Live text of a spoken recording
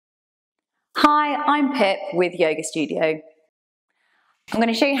Hi, I'm Pip with Yoga Studio. I'm going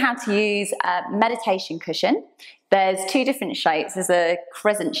to show you how to use a meditation cushion. There's two different shapes. There's a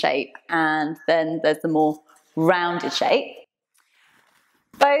crescent shape and then there's the more rounded shape.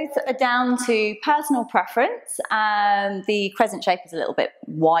 Both are down to personal preference. The crescent shape is a little bit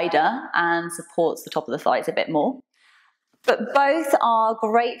wider and supports the top of the thighs a bit more. But both are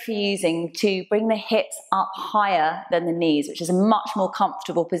great for using to bring the hips up higher than the knees, which is a much more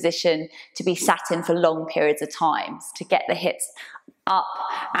comfortable position to be sat in for long periods of time, to get the hips up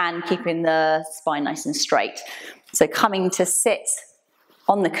and keeping the spine nice and straight. So coming to sit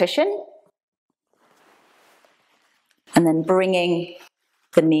on the cushion and then bringing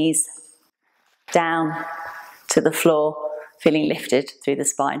the knees down to the floor, feeling lifted through the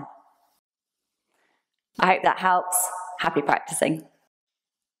spine. I hope that helps. Happy practicing.